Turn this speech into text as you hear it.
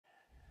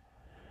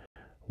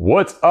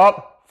What's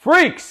up,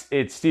 freaks?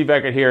 It's Steve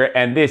Eckert here,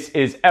 and this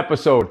is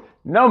episode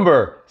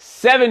number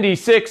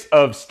 76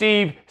 of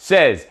Steve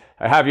Says.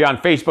 I have you on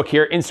Facebook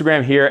here,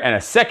 Instagram here, and a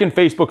second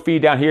Facebook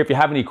feed down here. If you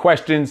have any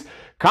questions,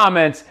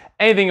 comments,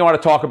 anything you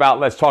want to talk about,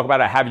 let's talk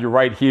about it. I have you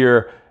right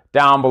here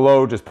down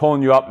below, just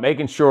pulling you up,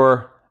 making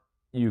sure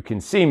you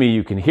can see me,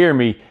 you can hear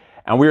me,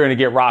 and we're going to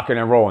get rocking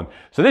and rolling.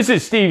 So this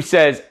is Steve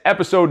Says,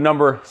 episode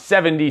number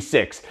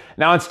 76.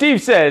 Now, on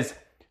Steve Says,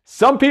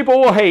 some people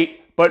will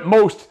hate, but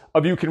most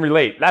of you can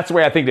relate. That's the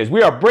way I think it is.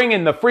 We are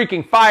bringing the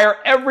freaking fire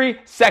every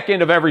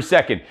second of every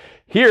second.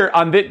 Here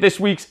on this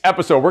week's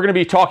episode, we're going to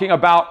be talking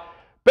about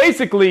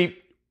basically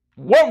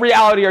what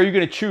reality are you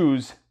going to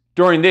choose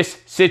during this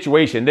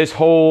situation, this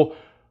whole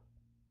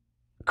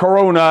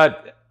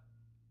corona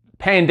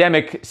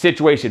pandemic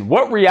situation.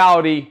 What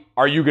reality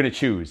are you going to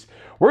choose?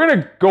 We're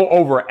going to go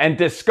over and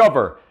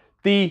discover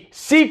the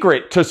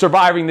secret to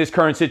surviving this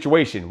current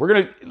situation. We're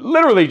going to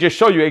literally just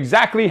show you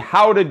exactly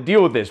how to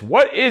deal with this.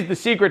 What is the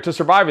secret to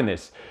surviving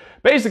this?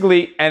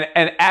 Basically, and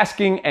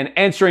asking and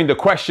answering the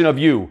question of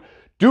you.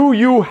 Do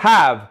you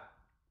have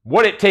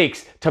what it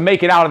takes to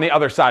make it out on the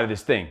other side of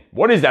this thing?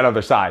 What is that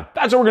other side?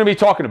 That's what we're going to be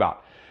talking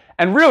about.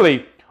 And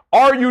really,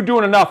 are you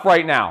doing enough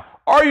right now?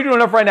 Are you doing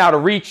enough right now to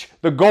reach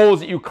the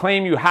goals that you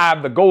claim you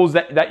have, the goals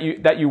that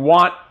you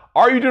want?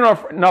 Are you doing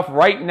enough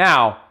right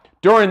now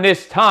during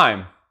this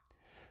time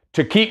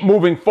to keep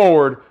moving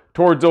forward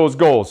towards those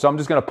goals? So I'm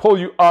just going to pull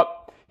you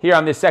up here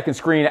on this second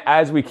screen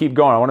as we keep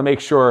going. I want to make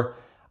sure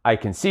I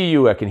can see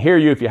you, I can hear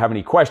you if you have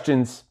any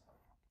questions.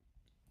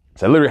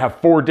 So I literally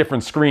have 4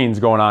 different screens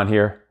going on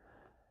here.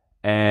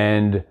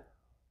 And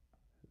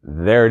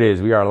there it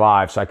is. We are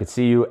live, so I can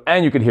see you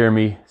and you can hear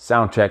me.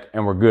 Sound check,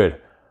 and we're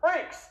good.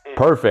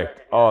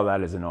 Perfect. Oh,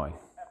 that is annoying.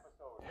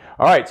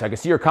 All right, so I can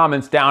see your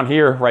comments down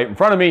here right in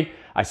front of me.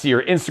 I see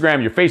your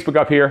Instagram, your Facebook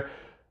up here.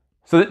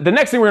 So the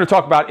next thing we're going to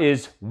talk about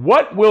is,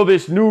 what will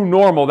this new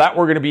normal that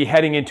we're going to be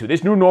heading into,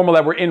 this new normal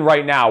that we're in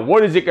right now,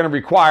 what is it going to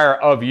require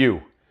of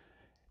you?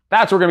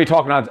 That's what we're going to be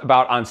talking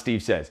about on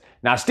Steve Says.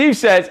 Now, Steve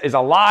Says is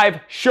a live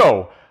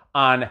show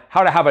on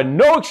how to have a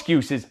no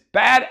excuses,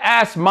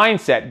 badass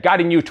mindset,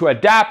 guiding you to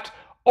adapt,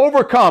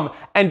 overcome,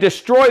 and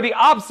destroy the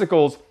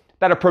obstacles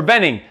that are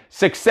preventing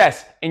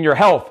success in your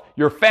health,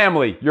 your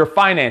family, your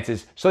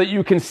finances, so that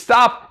you can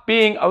stop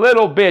being a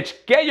little bitch,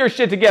 get your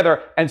shit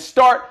together, and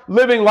start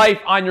living life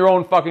on your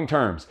own fucking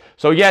terms.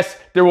 So yes,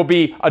 there will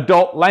be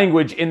adult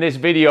language in this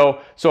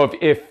video. So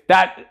if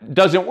that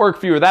doesn't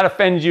work for you or that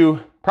offends you,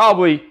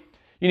 probably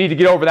you need to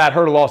get over that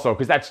hurdle also,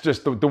 because that's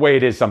just the way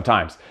it is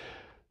sometimes.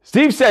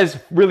 Steve Says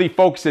really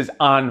focuses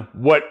on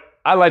what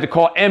I like to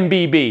call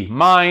MBB,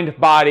 mind,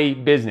 body,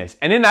 business.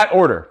 And in that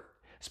order,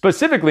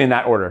 specifically in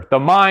that order, the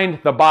mind,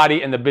 the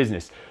body, and the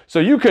business. So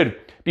you could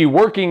be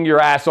working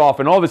your ass off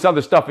and all this other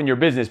stuff in your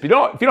business, but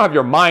if you don't have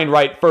your mind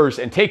right first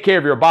and take care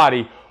of your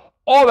body,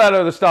 all that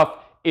other stuff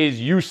is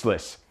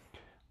useless.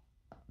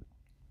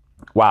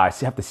 Wow, I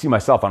have to see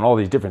myself on all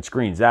these different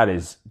screens. That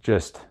is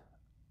just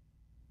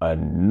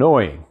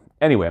annoying.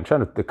 Anyway,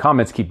 the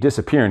comments keep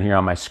disappearing here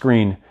on my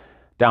screen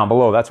down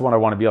below. That's what I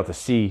want to be able to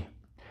see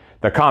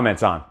the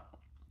comments on.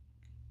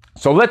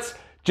 So let's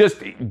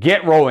just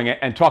get rolling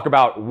and talk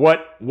about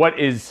what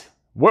is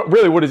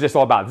this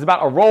all about? It's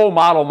about a role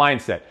model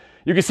mindset.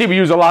 You can see we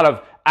use a lot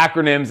of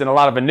acronyms and a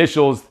lot of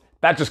initials.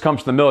 That just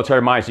comes from the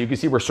military mindset. You can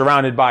see we're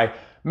surrounded by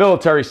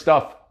military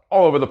stuff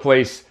all over the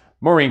place.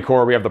 Marine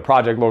Corps, we have the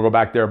project logo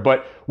back there,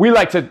 but we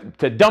like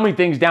to dummy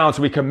things down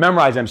so we can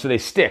memorize them so they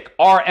stick.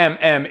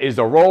 RMM is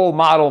the role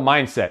model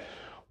mindset.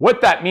 What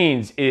that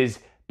means is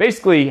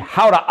basically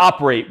how to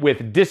operate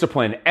with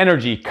discipline,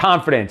 energy,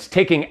 confidence,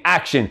 taking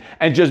action,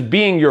 and just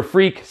being your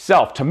freak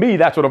self. To me,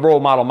 that's what a role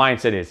model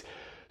mindset is.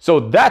 So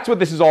that's what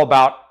this is all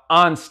about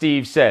on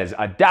Steve Says.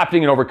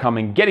 Adapting and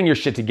overcoming, getting your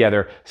shit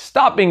together,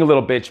 stop being a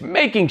little bitch,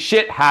 making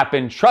shit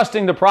happen,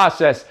 trusting the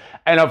process,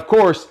 and of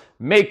course,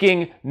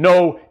 making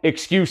no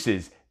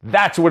excuses.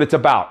 That's what it's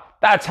about.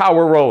 That's how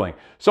we're rolling.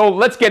 So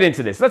let's get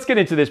into this. Let's get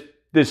into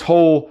this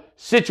whole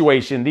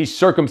situation, these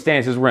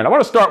circumstances we're in. I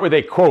want to start with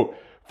a quote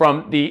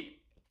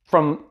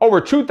from over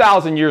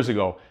 2,000 years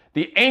ago.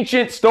 The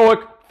ancient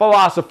Stoic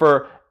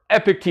philosopher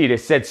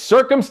Epictetus said,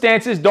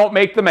 "Circumstances don't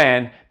make the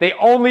man, they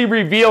only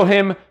reveal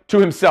him to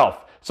himself."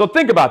 So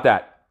think about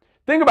that.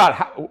 Think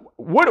about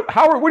what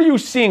are you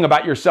seeing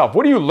about yourself?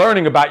 What are you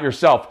learning about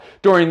yourself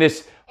during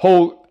this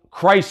whole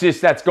crisis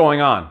that's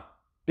going on?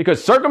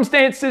 Because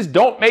circumstances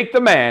don't make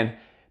the man,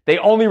 they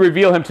only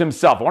reveal him to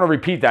himself. I want to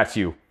repeat that to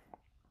you.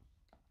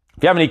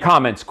 If you have any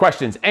comments,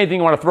 questions, anything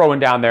you want to throw in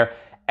down there,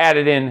 add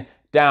it in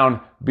down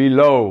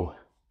below.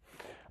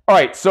 All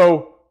right,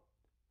 so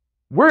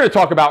we're going to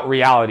talk about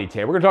reality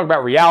today. We're going to talk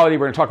about reality.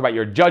 We're going to talk about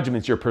your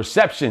judgments, your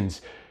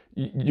perceptions,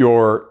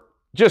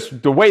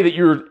 just the way that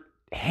you're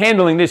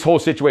handling this whole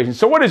situation.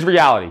 So what is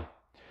reality?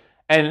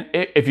 And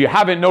if you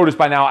haven't noticed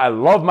by now, I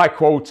love my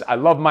quotes. I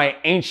love my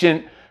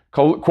ancient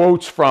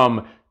quotes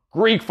from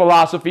Greek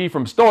philosophy,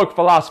 from Stoic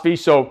philosophy.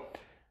 So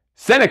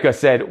Seneca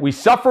said, we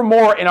suffer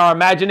more in our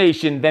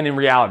imagination than in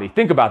reality.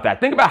 Think about that.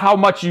 Think about how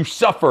much you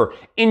suffer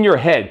in your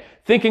head,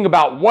 thinking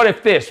about what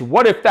if this,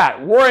 what if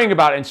that, worrying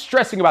about it and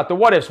stressing about the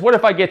what ifs. What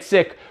if I get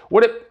sick?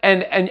 What if,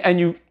 and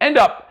you end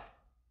up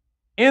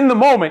in the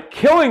moment,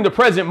 killing the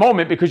present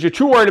moment because you're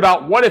too worried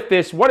about what if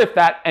this, what if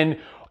that, and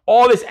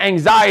all this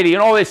anxiety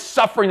and all this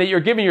suffering that you're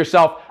giving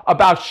yourself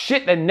about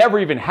shit that never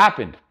even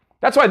happened.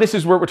 That's why this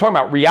is where we're talking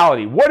about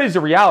reality. What is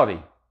the reality?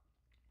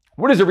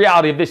 What is the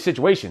reality of this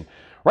situation?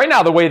 Right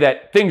now, the way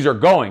that things are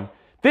going,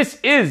 this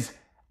is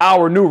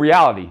our new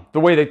reality,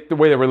 the way that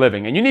we're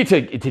living. And you need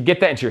to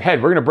get that into your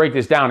head. We're going to break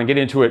this down and get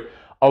into it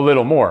a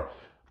little more.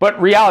 But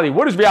reality,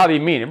 what does reality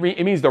mean?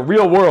 It means the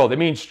real world. It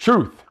means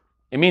truth.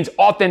 It means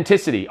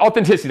authenticity.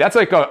 Authenticity, that's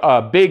like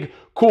a big,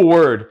 cool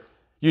word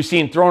you've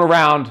seen thrown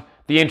around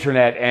the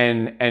internet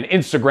and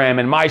Instagram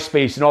and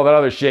MySpace and all that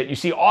other shit. You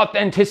see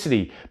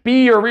authenticity.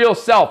 Be your real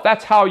self.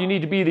 That's how you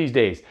need to be these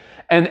days.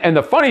 And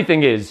the funny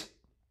thing is,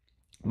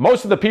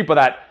 most of the people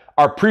that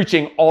are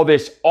preaching all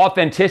this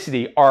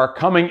authenticity are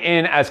coming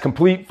in as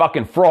complete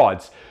fucking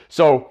frauds.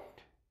 So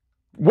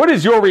what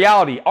is your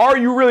reality? Are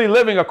you really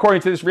living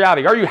according to this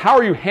reality? How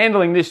are you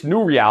handling this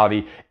new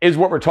reality is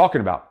what we're talking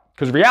about.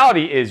 Because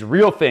reality is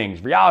real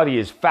things. Reality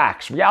is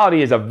facts.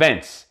 Reality is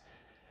events.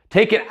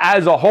 Take it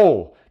as a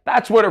whole.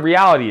 That's what a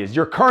reality is.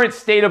 Your current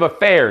state of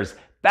affairs.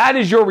 That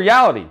is your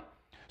reality.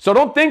 So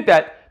don't think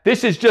that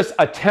this is just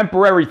a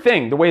temporary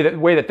thing, the way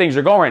that things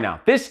are going right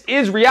now. This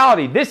is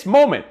reality. This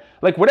moment,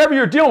 like whatever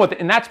you're dealing with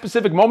in that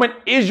specific moment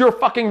is your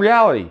fucking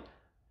reality.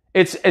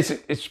 It's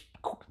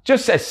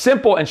just as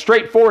simple and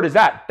straightforward as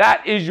that.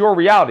 That is your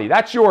reality.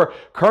 That's your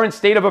current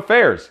state of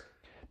affairs.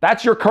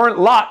 That's your current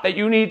lot that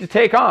you need to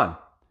take on.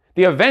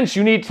 The events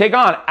you need to take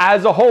on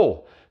as a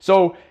whole.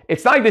 So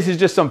it's not like this is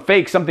just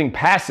something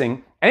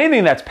passing.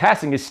 Anything that's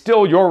passing is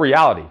still your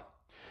reality.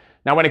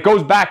 Now, when it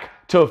goes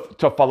back to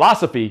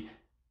philosophy,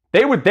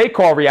 they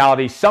call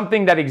reality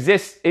something that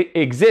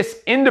exists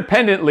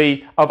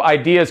independently of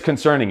ideas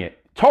concerning it.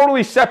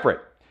 Totally separate.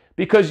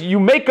 Because you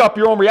make up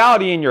your own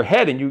reality in your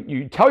head and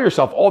you tell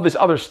yourself all this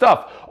other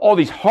stuff, all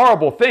these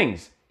horrible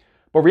things.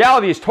 But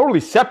reality is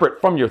totally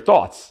separate from your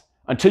thoughts.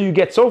 Until you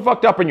get so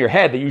fucked up in your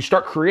head that you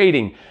start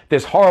creating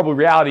this horrible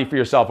reality for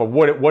yourself of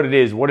what it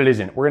is, what it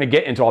isn't. We're going to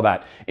get into all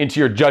that, into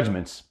your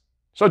judgments.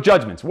 So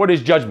judgments, what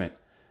is judgment?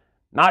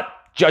 Not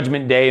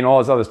Judgment Day and all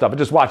this other stuff. I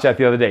just watched that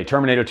the other day,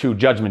 Terminator 2,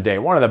 Judgment Day.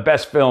 One of the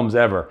best films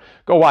ever.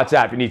 Go watch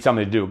that if you need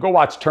something to do. Go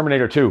watch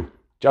Terminator 2,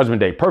 Judgment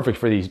Day. Perfect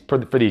for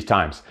these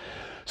times.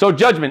 So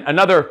judgment,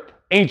 another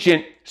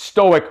ancient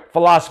Stoic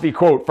philosophy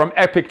quote from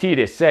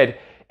Epictetus said,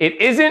 "It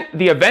isn't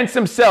the events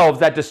themselves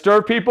that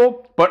disturb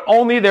people, but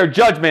only their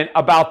judgment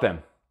about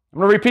them." I'm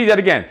going to repeat that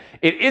again.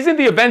 It isn't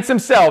the events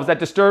themselves that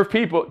disturb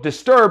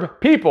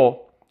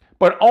people,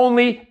 but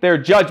only their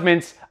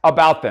judgments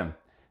about them.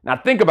 Now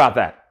think about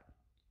that.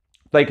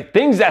 Like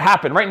things that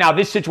happen right now,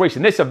 this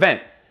situation, this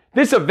event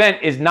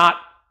is not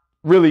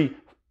really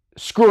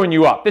screwing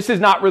you up. This is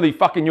not really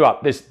fucking you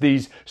up,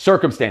 these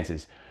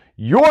circumstances.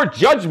 Your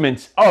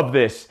judgments of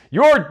this,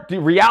 the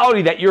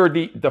reality that you're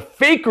the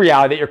fake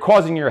reality that you're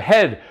causing your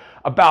head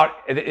about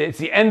it's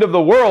the end of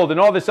the world and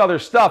all this other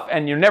stuff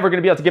and you're never going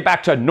to be able to get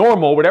back to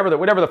normal, whatever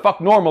the fuck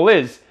normal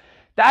is,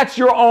 that's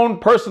your own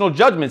personal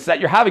judgments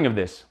that you're having of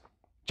this.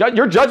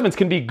 Your judgments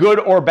can be good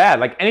or bad,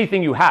 like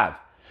anything you have.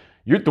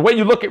 The way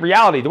you look at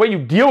reality, the way you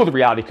deal with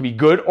reality can be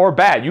good or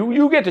bad.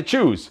 You get to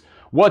choose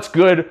what's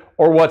good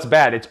or what's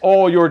bad. It's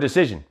all your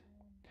decision.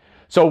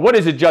 So what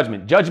is a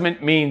judgment?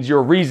 Judgment means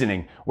your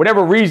reasoning.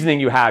 Whatever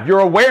reasoning you have, your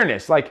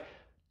awareness. Like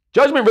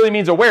judgment really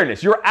means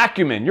awareness. Your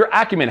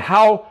acumen,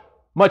 how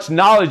much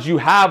knowledge you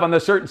have on a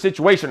certain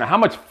situation, or how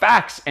much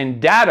facts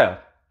and data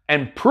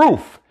and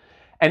proof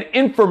and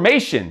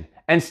information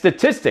and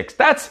statistics.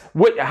 That's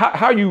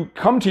how you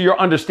come to your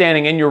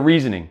understanding and your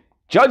reasoning.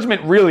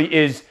 Judgment really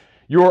is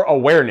your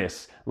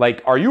awareness.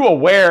 Like, are you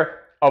aware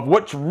of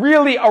what's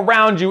really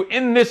around you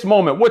in this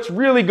moment? What's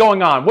really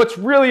going on? What's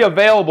really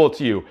available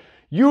to you?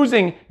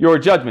 Using your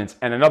judgments.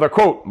 And another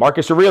quote,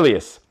 Marcus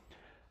Aurelius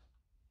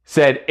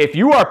said, "If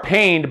you are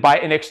pained by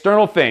an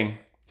external thing,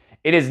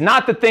 it is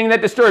not the thing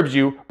that disturbs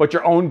you, but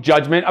your own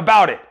judgment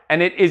about it.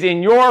 And it is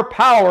in your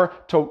power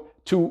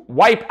to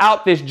wipe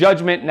out this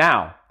judgment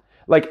now."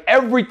 Like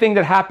everything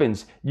that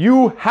happens,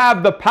 you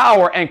have the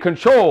power and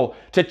control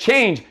to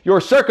change your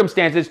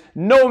circumstances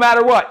no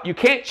matter what. You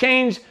can't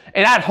change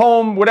an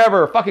at-home,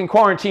 whatever, fucking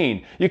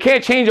quarantine. You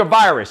can't change a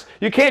virus.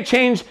 You can't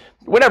change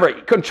whatever,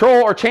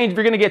 control or change if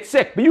you're going to get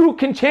sick. But you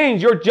can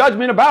change your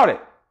judgment about it.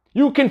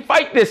 You can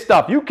fight this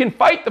stuff. You can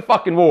fight the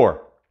fucking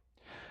war.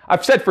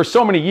 I've said for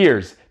so many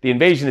years, the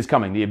invasion is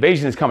coming. The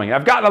invasion is coming.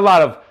 I've gotten a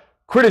lot of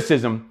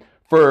criticism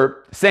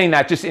for saying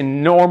that just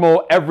in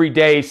normal,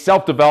 everyday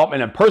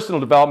self-development and personal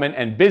development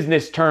and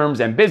business terms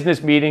and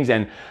business meetings.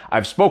 And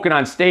I've spoken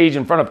on stage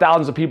in front of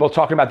thousands of people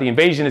talking about the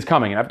invasion is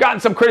coming. And I've gotten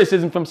some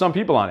criticism from some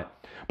people on it.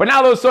 But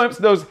now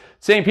those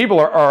same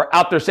people are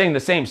out there saying the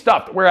same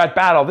stuff. We're at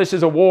battle. This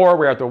is a war.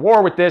 We're at the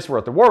war with this. We're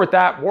at the war with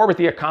that. War with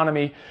the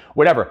economy,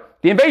 whatever.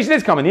 The invasion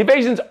is coming. The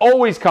invasion's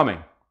always coming.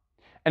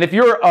 And if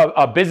you're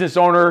a business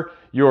owner,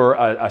 you're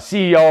a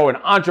CEO, an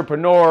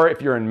entrepreneur,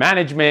 if you're in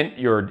management,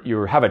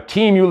 you have a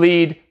team you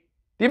lead,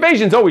 the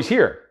invasion's always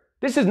here.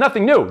 This is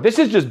nothing new. This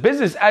is just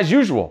business as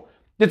usual.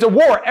 It's a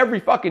war every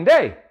fucking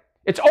day.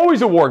 It's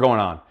always a war going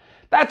on.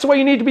 That's what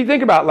you need to be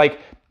thinking about. Like,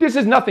 this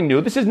is nothing new.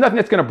 This is nothing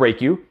that's going to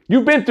break you.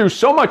 You've been through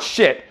so much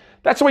shit.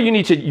 That's why you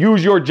need to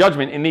use your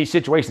judgment in these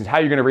situations, how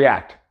you're going to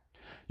react.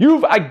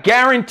 I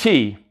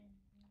guarantee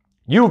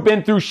you've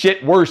been through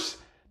shit worse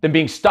than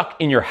being stuck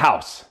in your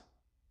house.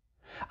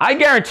 I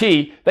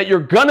guarantee that you're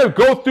going to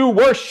go through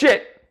worse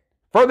shit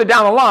further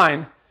down the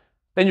line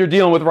than you're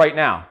dealing with right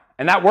now.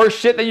 And that worse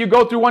shit that you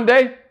go through one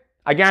day,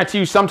 I guarantee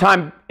you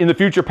sometime in the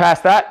future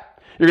past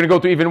that, you're going to go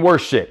through even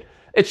worse shit.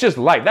 It's just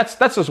life. That's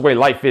just the way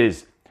life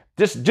is.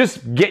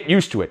 Just get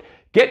used to it.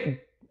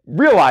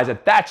 Realize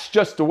that that's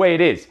just the way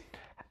it is.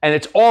 And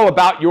it's all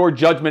about your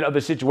judgment of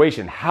the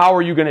situation. How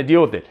are you going to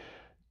deal with it?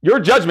 Your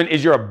judgment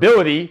is your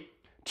ability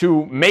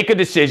to make a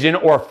decision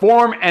or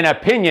form an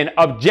opinion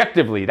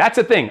objectively. That's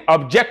the thing,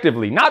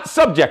 objectively, not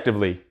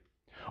subjectively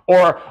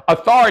or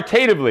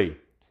authoritatively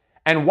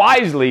and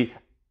wisely,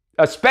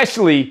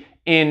 especially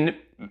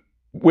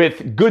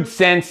with good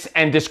sense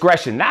and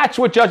discretion. That's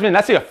what judgment,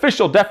 that's the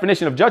official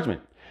definition of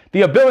judgment.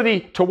 The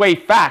ability to weigh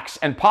facts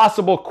and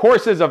possible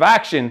courses of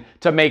action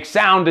to make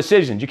sound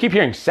decisions. You keep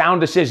hearing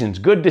sound decisions,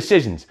 good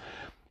decisions.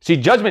 See,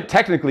 judgment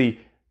technically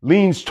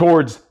leans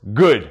towards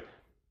good.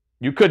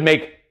 You could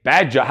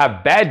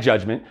have bad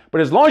judgment,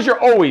 but as long as you're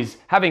always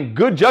having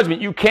good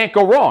judgment, you can't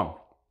go wrong.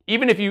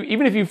 Even if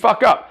you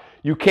fuck up,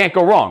 you can't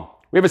go wrong.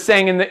 We have a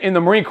saying in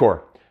the Marine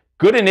Corps: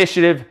 good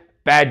initiative,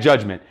 bad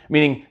judgment.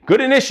 Meaning good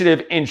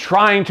initiative in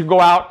trying to go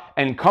out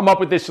and come up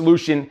with this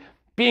solution,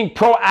 being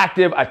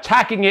proactive,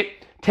 attacking it,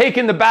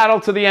 taking the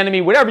battle to the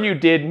enemy, whatever you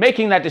did,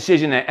 making that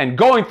decision and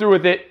going through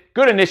with it.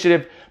 Good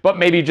initiative, but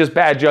maybe just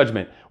bad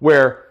judgment,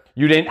 where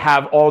you didn't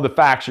have all the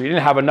facts, or you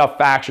didn't have enough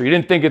facts, or you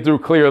didn't think it through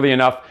clearly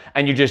enough,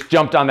 and you just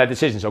jumped on that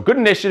decision. So good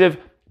initiative,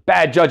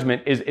 bad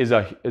judgment is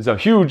a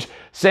huge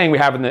saying we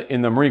have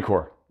in the Marine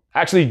Corps.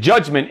 Actually,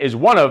 judgment is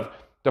one of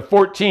the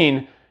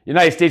 14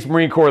 United States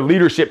Marine Corps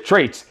leadership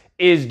traits,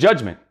 is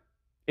judgment.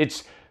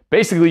 It's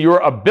basically your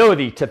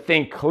ability to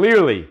think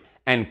clearly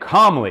and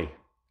calmly.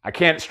 I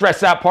can't stress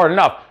that part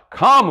enough.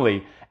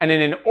 Calmly and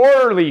in an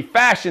orderly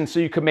fashion so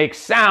you can make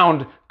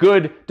sound,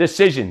 good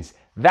decisions.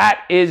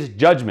 That is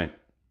judgment.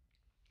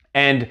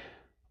 And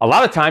a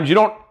lot of times you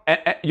don't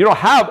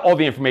have all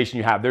the information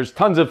you have. There's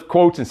tons of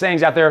quotes and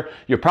sayings out there.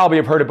 You probably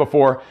have heard it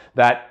before,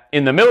 that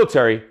in the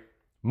military,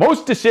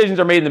 most decisions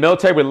are made in the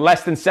military with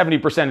less than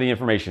 70% of the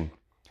information.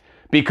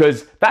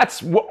 Because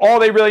that's all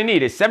they really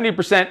need is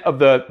 70% of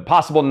the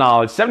possible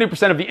knowledge,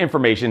 70% of the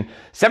information,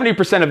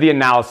 70% of the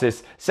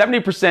analysis,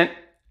 70%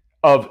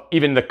 of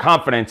even the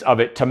confidence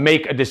of it to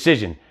make a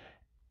decision.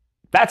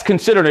 That's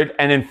considered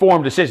an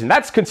informed decision.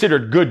 That's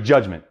considered good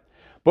judgment.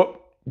 But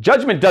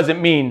judgment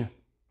doesn't mean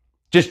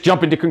just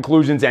jumping to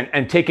conclusions and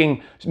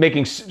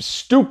making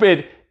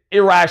stupid,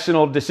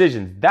 irrational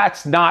decisions.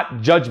 That's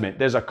not judgment.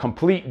 There's a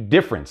complete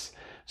difference.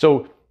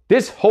 So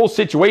this whole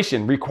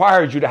situation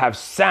requires you to have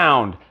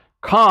sound,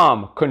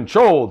 calm,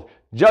 controlled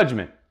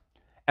judgment.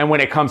 And when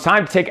it comes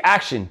time to take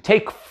action,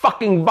 take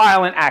fucking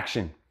violent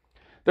action.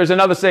 There's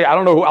another say, I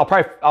don't know who,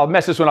 I'll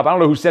mess this one up. I don't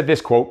know who said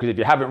this quote, because if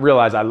you haven't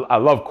realized, I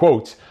love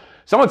quotes.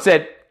 Someone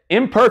said,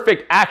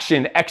 imperfect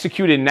action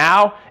executed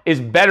now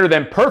is better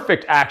than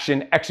perfect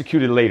action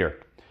executed later.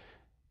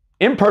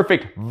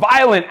 Imperfect,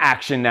 violent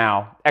action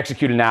now,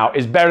 executed now,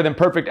 is better than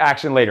perfect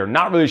action later.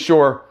 Not really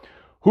sure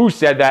who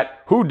said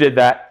that, who did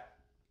that.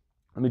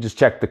 Let me just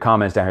check the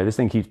comments down here. This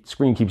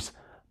screen keeps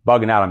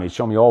bugging out on me. It's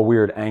showing me all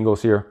weird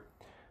angles here.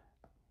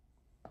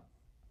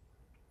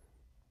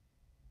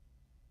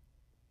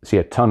 See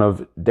a ton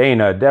of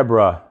Dana,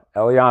 Deborah,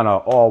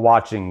 Eliana, all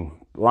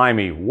watching.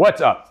 Limey,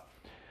 what's up?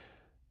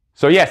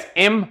 So yes,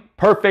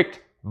 imperfect,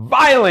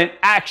 violent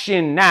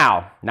action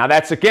now. Now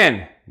that's,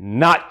 again,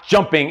 not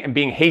jumping and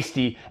being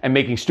hasty and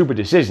making stupid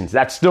decisions.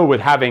 That's still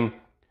with having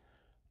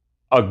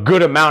a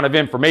good amount of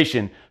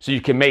information so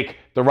you can make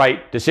the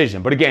right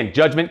decision. But again,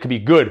 judgment can be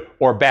good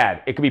or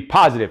bad. It can be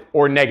positive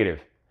or negative.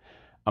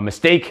 A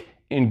mistake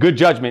in good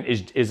judgment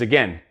is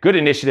again, good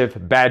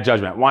initiative, bad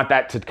judgment. I want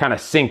that to kind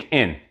of sink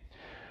in.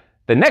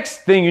 The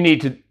next thing you need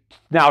to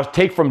now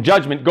take from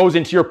judgment goes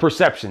into your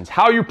perceptions,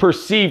 how you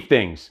perceive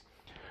things.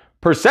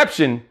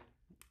 Perception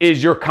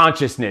is your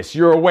consciousness,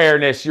 your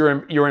awareness,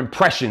 your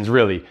impressions,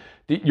 really.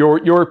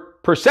 Your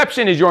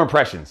perception is your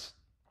impressions,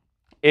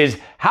 is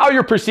how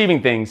you're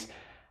perceiving things,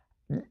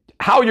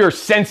 how your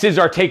senses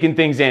are taking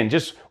things in.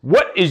 Just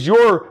what is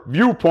your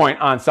viewpoint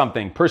on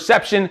something?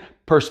 Perception,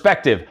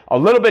 perspective, a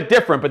little bit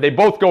different, but they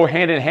both go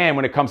hand in hand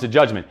when it comes to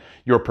judgment.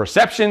 Your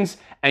perceptions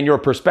and your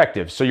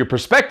perspective. So your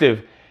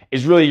perspective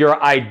is really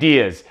your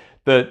ideas,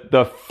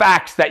 the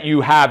facts that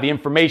you have, the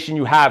information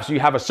you have, so you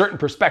have a certain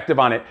perspective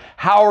on it.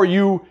 How are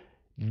you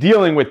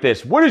dealing with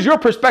this? What is your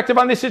perspective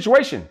on this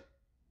situation?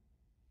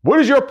 What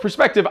is your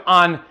perspective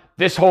on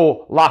this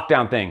whole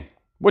lockdown thing?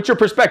 What's your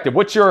perspective?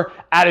 What's your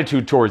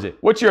attitude towards it?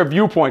 What's your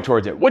viewpoint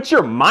towards it? What's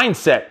your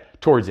mindset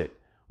towards it?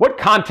 What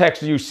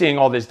context are you seeing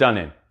all this done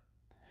in?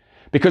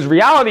 Because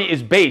reality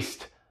is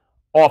based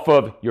off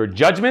of your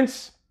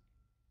judgments,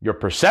 your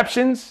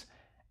perceptions,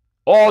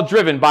 all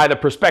driven by the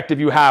perspective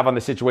you have on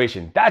the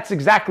situation. That's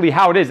exactly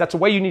how it is. That's the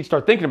way you need to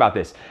start thinking about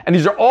this. And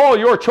these are all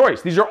your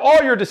choice. These are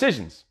all your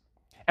decisions.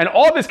 And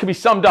all this can be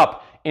summed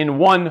up in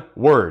one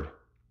word.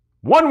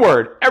 One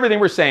word, everything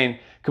we're saying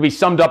can be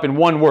summed up in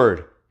one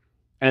word.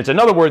 And it's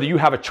another word that you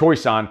have a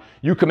choice on,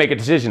 you can make a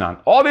decision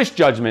on. All this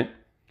judgment,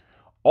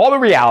 all the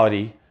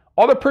reality,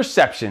 all the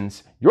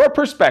perceptions, your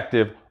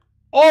perspective,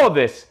 all of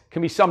this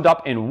can be summed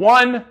up in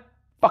one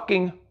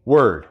fucking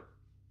word.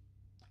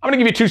 I'm going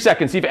to give you 2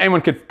 seconds, see if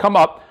anyone could come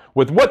up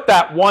with what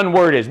that one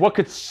word is. What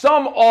could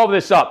sum all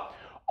this up?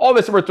 All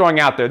this that we're throwing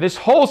out there, this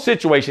whole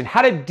situation,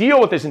 how to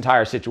deal with this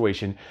entire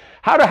situation,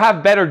 how to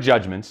have better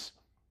judgments,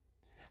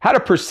 how to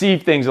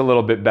perceive things a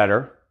little bit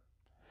better.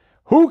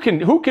 Who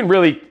can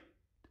really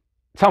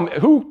tell me,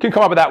 who can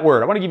come up with that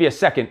word? I want to give you a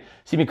second,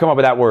 see if you can come up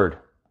with that word.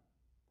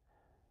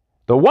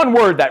 The one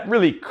word that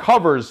really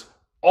covers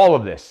all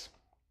of this.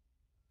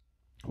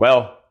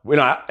 Well, you're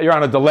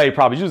on a delay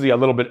probably, usually a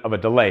little bit of a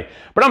delay,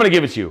 but I'm going to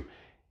give it to you.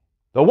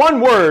 The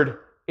one word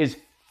is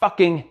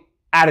fucking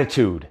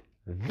attitude.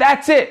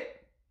 That's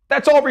it.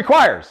 That's all it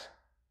requires.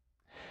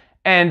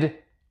 And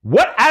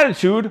what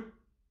attitude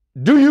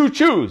do you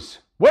choose?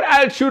 What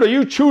attitude are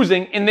you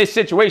choosing in this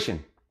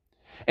situation?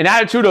 An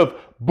attitude of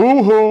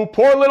boo-hoo,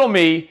 poor little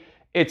me.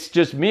 It's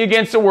just me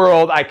against the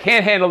world. I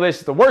can't handle this.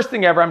 It's the worst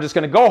thing ever. I'm just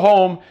going to go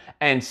home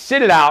and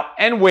sit it out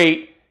and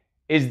wait.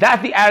 Is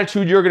that the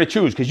attitude you're going to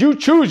choose? Because you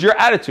choose your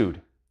attitude.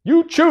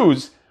 You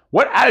choose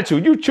what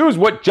attitude. You choose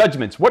what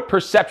judgments, what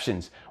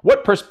perceptions,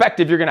 what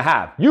perspective you're going to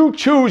have. You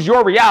choose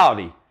your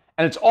reality.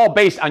 And it's all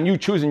based on you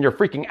choosing your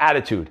freaking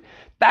attitude.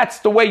 That's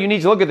the way you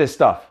need to look at this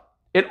stuff.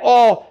 It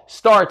all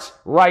starts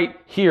right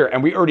here.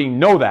 And we already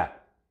know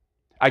that.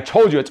 I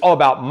told you it's all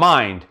about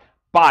mind,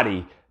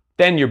 body,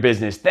 then your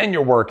business, then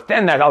your work,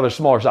 then that other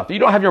smaller stuff. You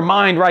don't have your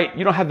mind right.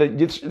 You don't have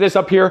this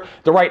up here,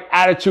 the right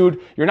attitude.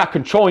 You're not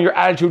controlling your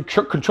attitude,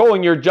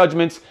 controlling your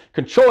judgments,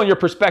 controlling your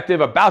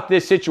perspective about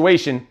this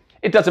situation.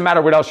 It doesn't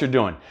matter what else you're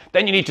doing.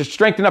 Then you need to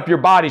strengthen up your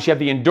body. So you have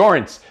the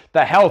endurance,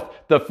 the health,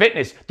 the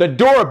fitness, the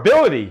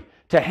durability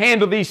to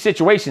handle these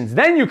situations.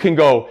 Then you can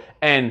go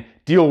and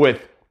deal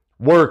with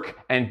work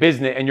and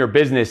business and your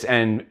business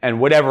and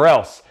whatever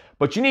else.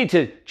 But you need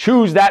to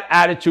choose that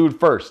attitude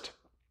first.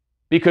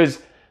 Because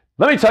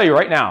let me tell you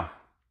right now,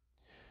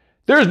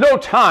 there's no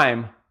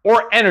time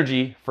or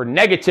energy for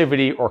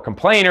negativity or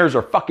complainers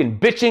or fucking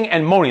bitching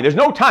and moaning. There's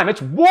no time.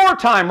 It's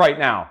wartime right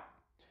now.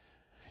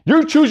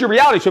 You choose your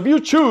reality. So if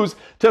you choose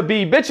to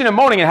be bitching and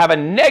moaning and have a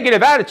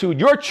negative attitude,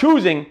 you're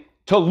choosing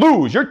to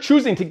lose. You're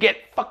choosing to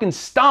get fucking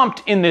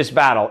stomped in this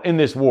battle, in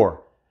this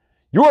war.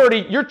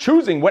 You're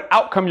choosing what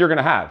outcome you're going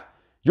to have.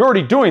 You're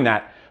already doing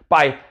that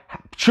by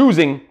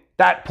choosing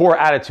that poor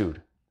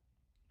attitude.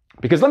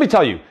 Because let me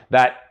tell you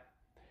that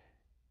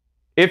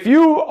if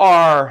you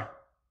are,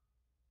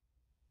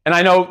 and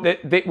I know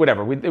that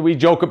whatever, we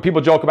joke, people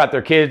joke about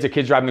their kids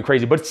driving them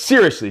crazy, but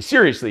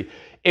seriously,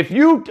 if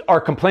you are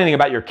complaining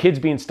about your kids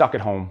being stuck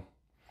at home,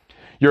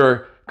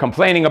 you're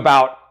complaining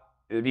about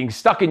being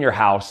stuck in your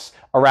house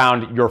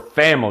around your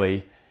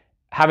family,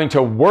 having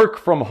to work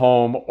from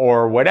home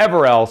or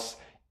whatever else,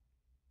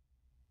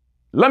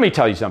 let me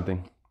tell you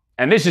something.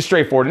 And this is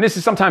straightforward. And this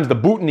is sometimes the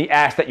boot in the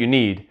ass that you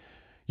need.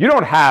 You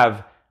don't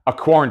have a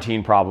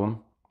quarantine problem.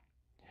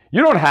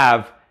 You don't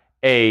have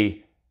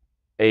a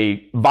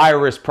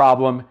virus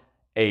problem,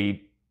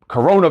 a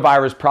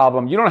coronavirus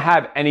problem. You don't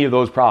have any of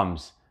those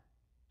problems.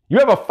 You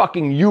have a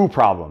fucking you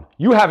problem.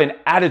 You have an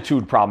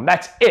attitude problem.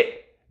 That's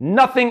it.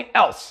 Nothing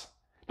else.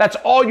 That's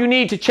all you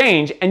need to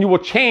change, and you will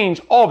change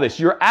all this.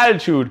 Your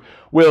attitude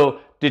will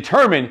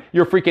determine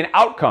your freaking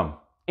outcome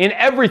in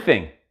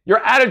everything.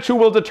 Your attitude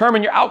will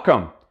determine your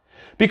outcome.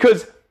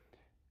 Because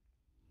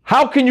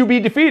how can you be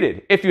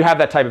defeated if you have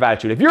that type of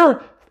attitude?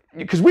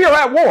 Because we are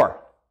at war.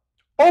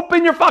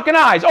 Open your fucking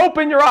eyes,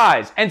 open your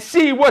eyes and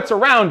see what's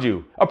around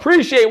you.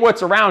 Appreciate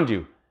what's around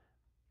you.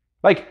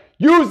 Like,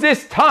 use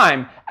this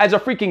time as a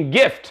freaking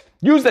gift.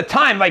 Use the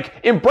time, like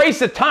embrace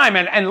the time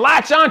and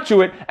latch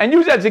onto it and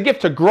use it as a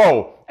gift to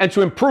grow and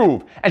to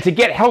improve and to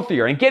get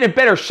healthier and get in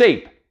better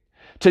shape,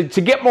 to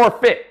get more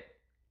fit.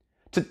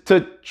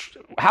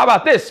 How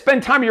about this?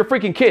 Spend time with your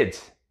freaking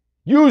kids.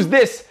 Use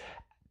this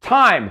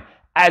time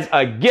as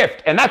a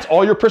gift. And that's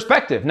all your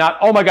perspective. Not,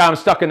 oh my God, I'm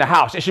stuck in the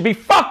house. It should be,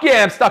 fuck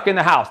yeah, I'm stuck in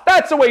the house.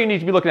 That's the way you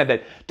need to be looking at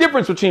that.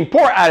 Difference between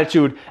poor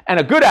attitude and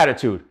a good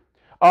attitude.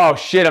 Oh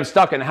shit, I'm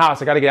stuck in the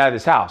house. I got to get out of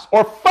this house.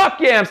 Or fuck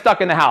yeah, I'm stuck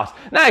in the house.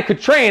 Now I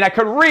could train. I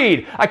could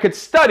read. I could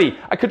study.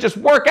 I could just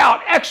work out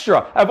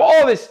extra. I have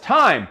all this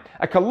time.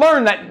 I could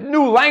learn that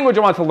new language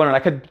I want to learn. I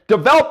could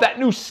develop that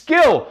new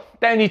skill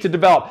that I need to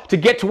develop to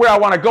get to where I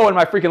want to go in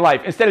my freaking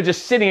life, instead of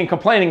just sitting and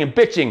complaining and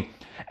bitching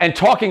and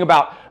talking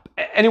about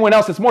anyone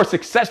else that's more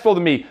successful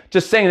than me,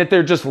 just saying that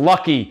they're just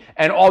lucky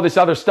and all this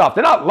other stuff.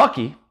 They're not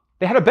lucky.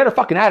 They had a better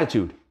fucking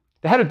attitude.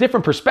 They had a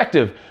different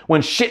perspective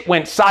when shit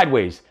went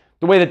sideways,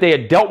 the way that they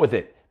had dealt with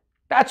it.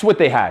 That's what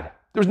they had.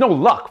 There was no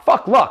luck.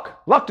 Fuck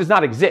luck. Luck does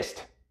not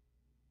exist.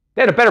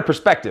 They had a better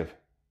perspective.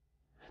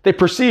 They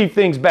perceived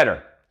things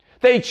better.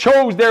 They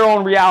chose their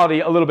own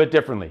reality a little bit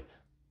differently.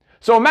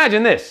 So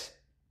imagine this.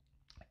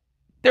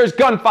 There's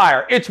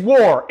gunfire. It's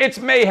war. It's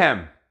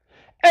mayhem.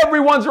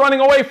 Everyone's running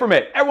away from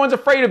it. Everyone's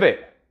afraid of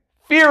it,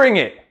 fearing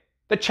it,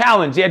 the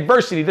challenge, the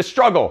adversity, the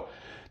struggle,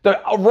 the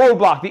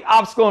roadblock, the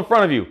obstacle in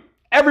front of you.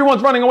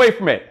 Everyone's running away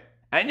from it.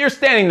 And you're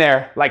standing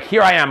there like,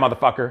 here I am,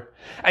 motherfucker.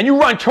 And you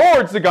run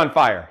towards the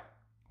gunfire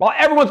while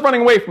everyone's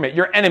running away from it.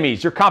 Your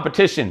enemies, your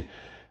competition,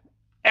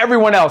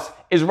 everyone else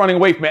is running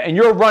away from it. And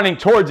you're running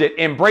towards it,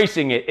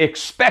 embracing it,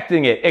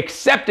 expecting it,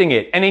 accepting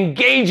it, and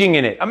engaging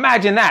in it.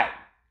 Imagine that.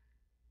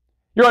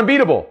 You're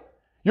unbeatable.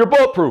 You're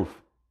bulletproof.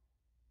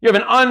 You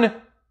have an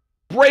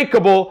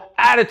unbreakable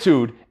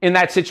attitude in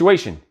that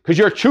situation because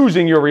you're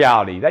choosing your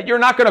reality, that you're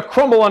not going to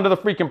crumble under the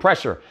freaking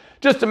pressure.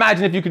 Just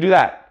imagine if you could do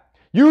that.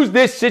 Use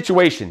this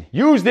situation,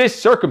 use this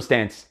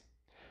circumstance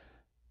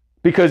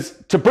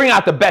because to bring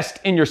out the best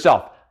in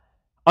yourself.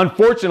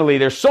 Unfortunately,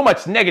 there's so much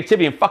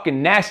negativity and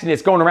fucking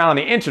nastiness going around on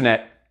the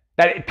internet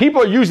that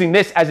people are using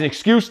this as an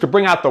excuse to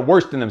bring out the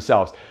worst in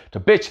themselves, to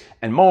bitch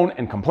and moan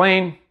and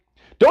complain.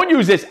 Don't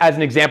use this as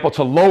an example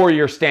to lower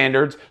your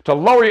standards, to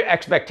lower your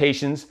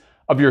expectations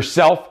of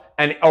yourself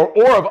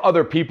or of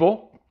other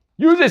people.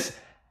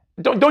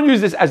 Don't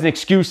use this as an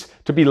excuse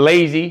to be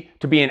lazy,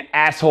 to be an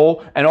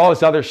asshole and all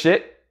this other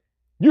shit.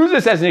 Use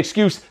this as an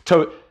excuse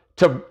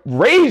to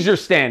raise your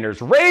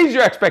standards, raise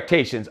your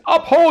expectations,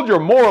 uphold your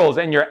morals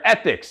and your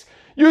ethics.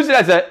 Use it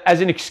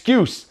as an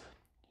excuse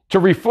to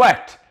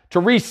reflect, to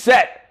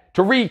reset,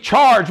 to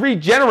recharge,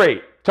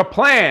 regenerate, to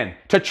plan,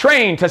 to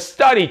train, to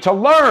study, to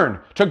learn,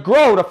 to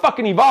grow, to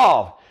fucking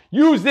evolve.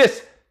 Use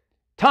this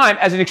time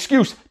as an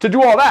excuse to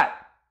do all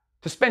that,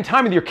 to spend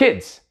time with your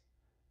kids,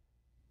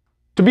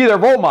 to be their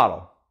role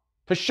model,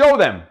 to show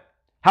them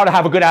how to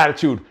have a good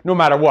attitude no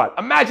matter what.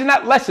 Imagine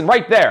that lesson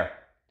right there.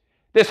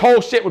 This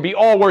whole shit would be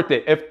all worth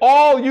it if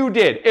all you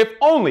did,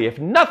 if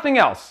nothing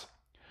else,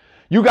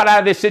 you got out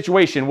of this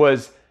situation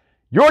was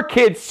your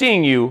kids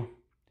seeing you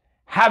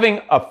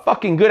having a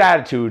fucking good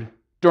attitude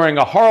during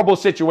a horrible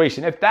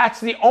situation. If that's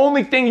the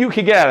only thing you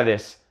can get out of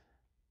this,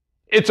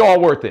 it's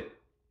all worth it.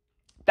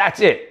 That's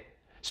it.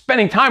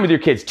 Spending time with your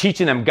kids,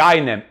 teaching them,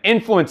 guiding them,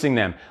 influencing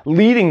them,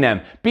 leading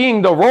them,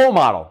 being the role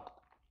model.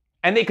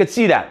 And they could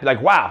see that. Be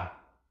like, wow,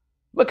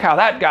 look how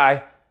that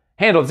guy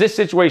handles this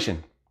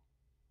situation.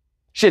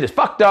 Shit is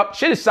fucked up.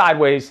 Shit is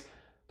sideways.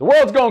 The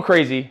world's going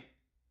crazy.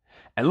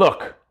 And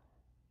look,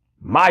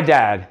 my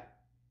dad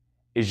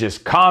is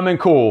just calm and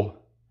cool,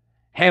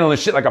 handling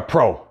shit like a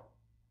pro.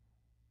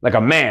 Like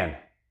a man.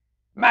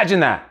 Imagine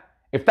that.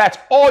 If that's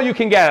all you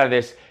can get out of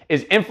this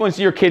is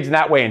influencing your kids in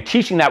that way and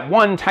teaching that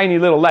one tiny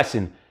little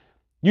lesson,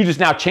 you just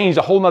now changed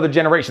a whole nother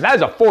generation. That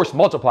is a force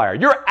multiplier.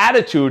 Your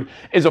attitude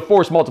is a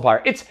force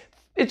multiplier. It's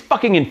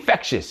fucking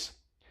infectious.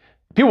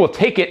 People will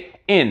take it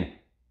in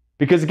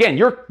because again,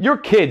 your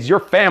kids,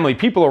 your family,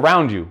 people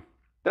around you,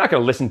 they're not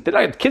going to listen.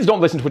 Kids don't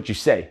listen to what you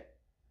say.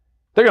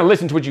 They're going to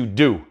listen to what you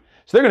do.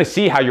 So they're going to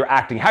see how you're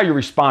acting, how you're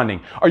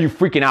responding. Are you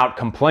freaking out,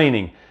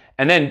 complaining?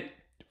 And then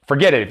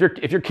forget it.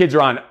 If your kids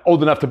are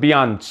old enough to be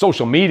on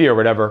social media or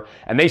whatever,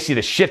 and they see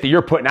the shit that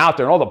you're putting out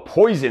there and all the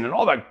poison and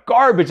all the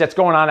garbage that's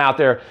going on out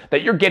there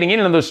that you're getting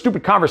into those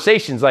stupid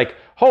conversations like,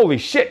 holy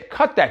shit,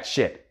 cut that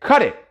shit.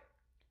 Cut it.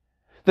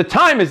 The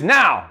time is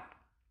now.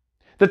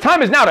 The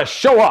time is now to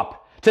show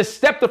up, to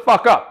step the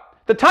fuck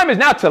up. The time is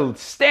now to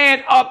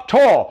stand up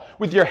tall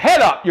with your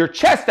head up, your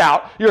chest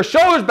out, your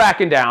shoulders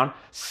back and down,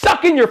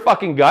 suck in your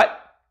fucking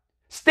gut,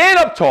 stand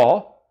up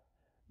tall.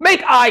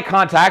 Make eye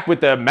contact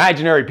with the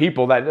imaginary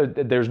people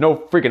that there's no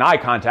freaking eye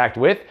contact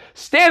with.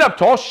 Stand up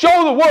tall.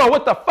 Show the world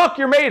what the fuck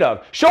you're made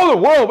of. Show the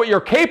world what you're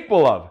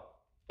capable of.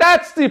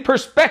 That's the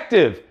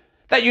perspective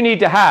that you need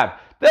to have.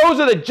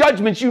 Those are the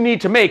judgments you need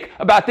to make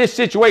about this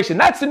situation.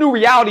 That's the new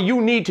reality you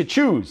need to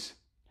choose.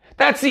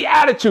 That's the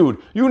attitude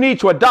you need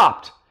to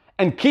adopt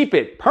and keep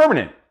it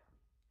permanent.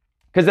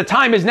 Because the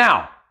time is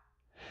now.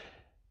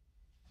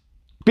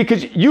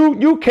 Because you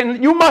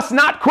must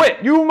not quit.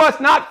 You must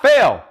not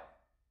fail.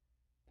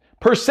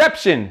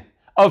 Perception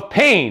of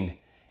pain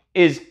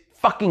is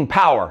fucking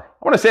power.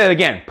 I want to say that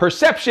again.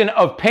 Perception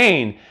of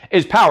pain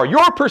is power.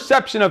 Your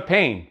perception of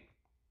pain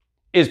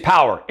is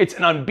power. It's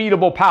an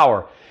unbeatable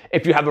power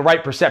if you have the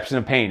right perception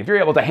of pain. If you're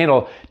able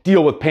to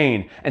deal with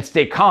pain and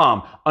stay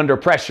calm under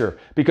pressure,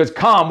 because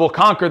calm will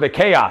conquer the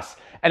chaos.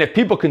 And if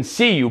people can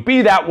see you,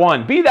 be that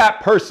one, be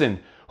that person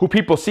who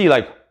people see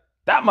like,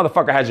 that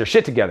motherfucker has their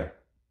shit together.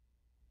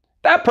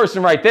 That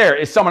person right there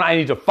is someone I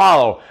need to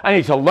follow. I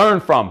need to learn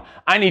from.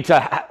 I need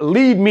to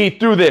lead me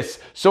through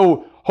this.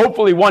 So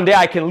hopefully one day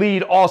I can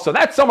lead also.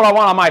 That's someone I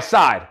want on my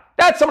side.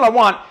 That's someone I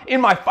want in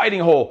my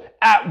fighting hole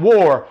at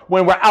war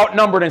when we're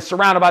outnumbered and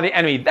surrounded by the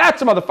enemy. That's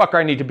the motherfucker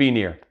I need to be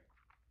near.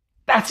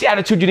 That's the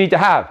attitude you need to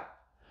have.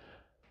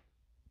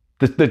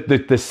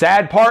 The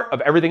sad part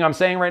of everything I'm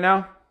saying right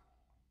now,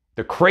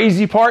 the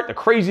craziest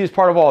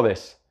part of all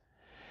this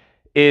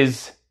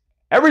is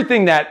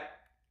everything that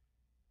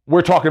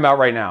we're talking about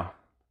right now.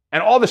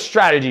 And all the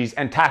strategies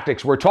and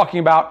tactics we're talking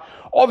about,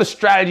 all the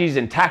strategies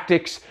and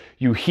tactics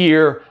you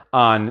hear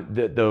on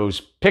those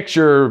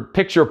picture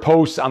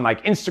posts on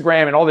like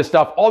Instagram and all this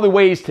stuff, all the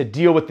ways to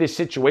deal with this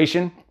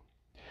situation.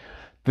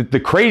 The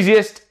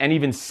craziest and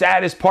even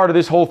saddest part of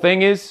this whole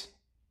thing is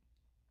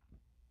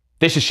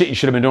this is shit you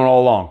should have been doing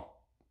all along.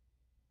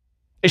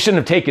 It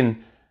shouldn't have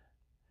taken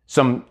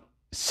some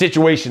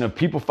situation of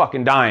people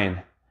fucking dying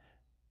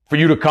for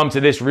you to come to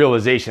this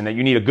realization that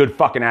you need a good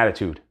fucking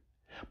attitude.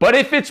 But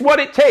if it's what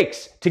it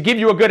takes to give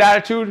you a good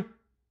attitude,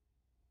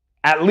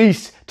 at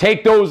least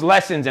take those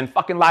lessons and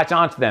fucking latch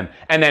onto them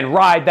and then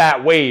ride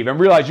that wave and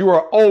realize you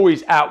are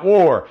always at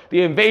war.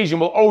 The invasion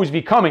will always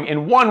be coming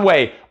in one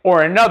way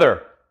or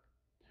another.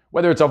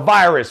 Whether it's a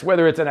virus,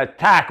 whether it's an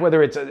attack,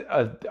 whether it's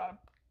an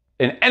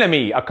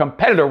enemy, a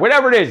competitor,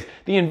 whatever it is,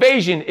 the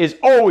invasion is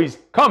always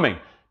coming,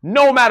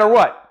 no matter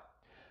what.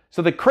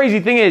 So the crazy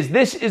thing is,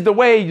 this is the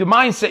way, the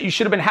mindset you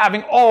should have been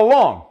having all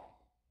along.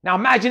 Now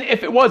imagine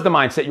if it was the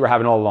mindset you were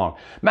having all along.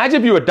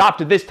 Imagine if you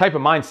adopted this type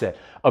of mindset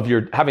of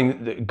your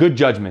having good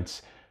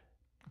judgments,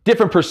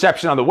 different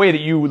perception on the way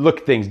that you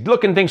look things,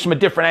 looking things from a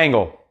different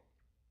angle.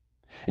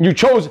 And you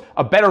chose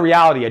a better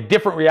reality, a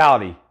different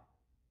reality.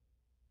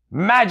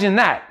 Imagine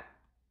that.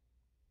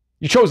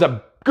 You chose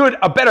a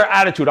better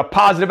attitude, a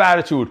positive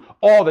attitude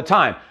all the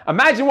time.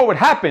 Imagine what would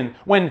happen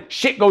when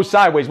shit goes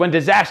sideways, when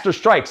disaster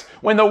strikes,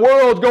 when the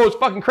world goes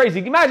fucking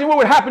crazy. Imagine what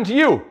would happen to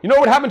you. You know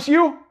what would happen to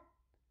you?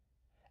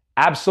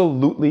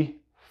 Absolutely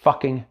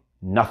fucking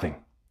nothing.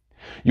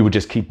 You would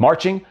just keep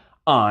marching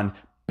on,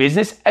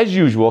 business as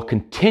usual,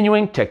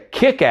 continuing to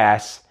kick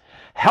ass,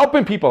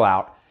 helping people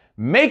out,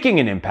 making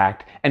an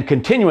impact, and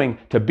continuing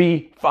to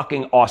be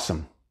fucking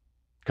awesome.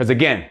 Because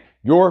again,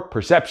 your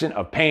perception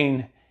of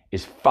pain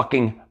is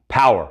fucking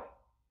power.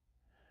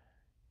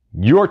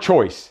 Your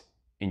choice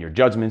in your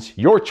judgments,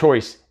 your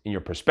choice in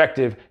your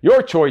perspective,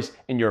 your choice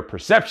in your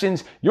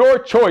perceptions, your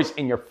choice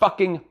in your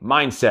fucking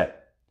mindset.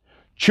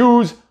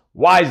 Choose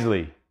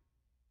wisely.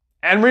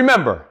 And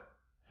remember,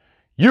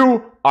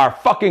 you are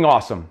fucking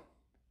awesome.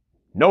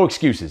 No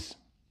excuses.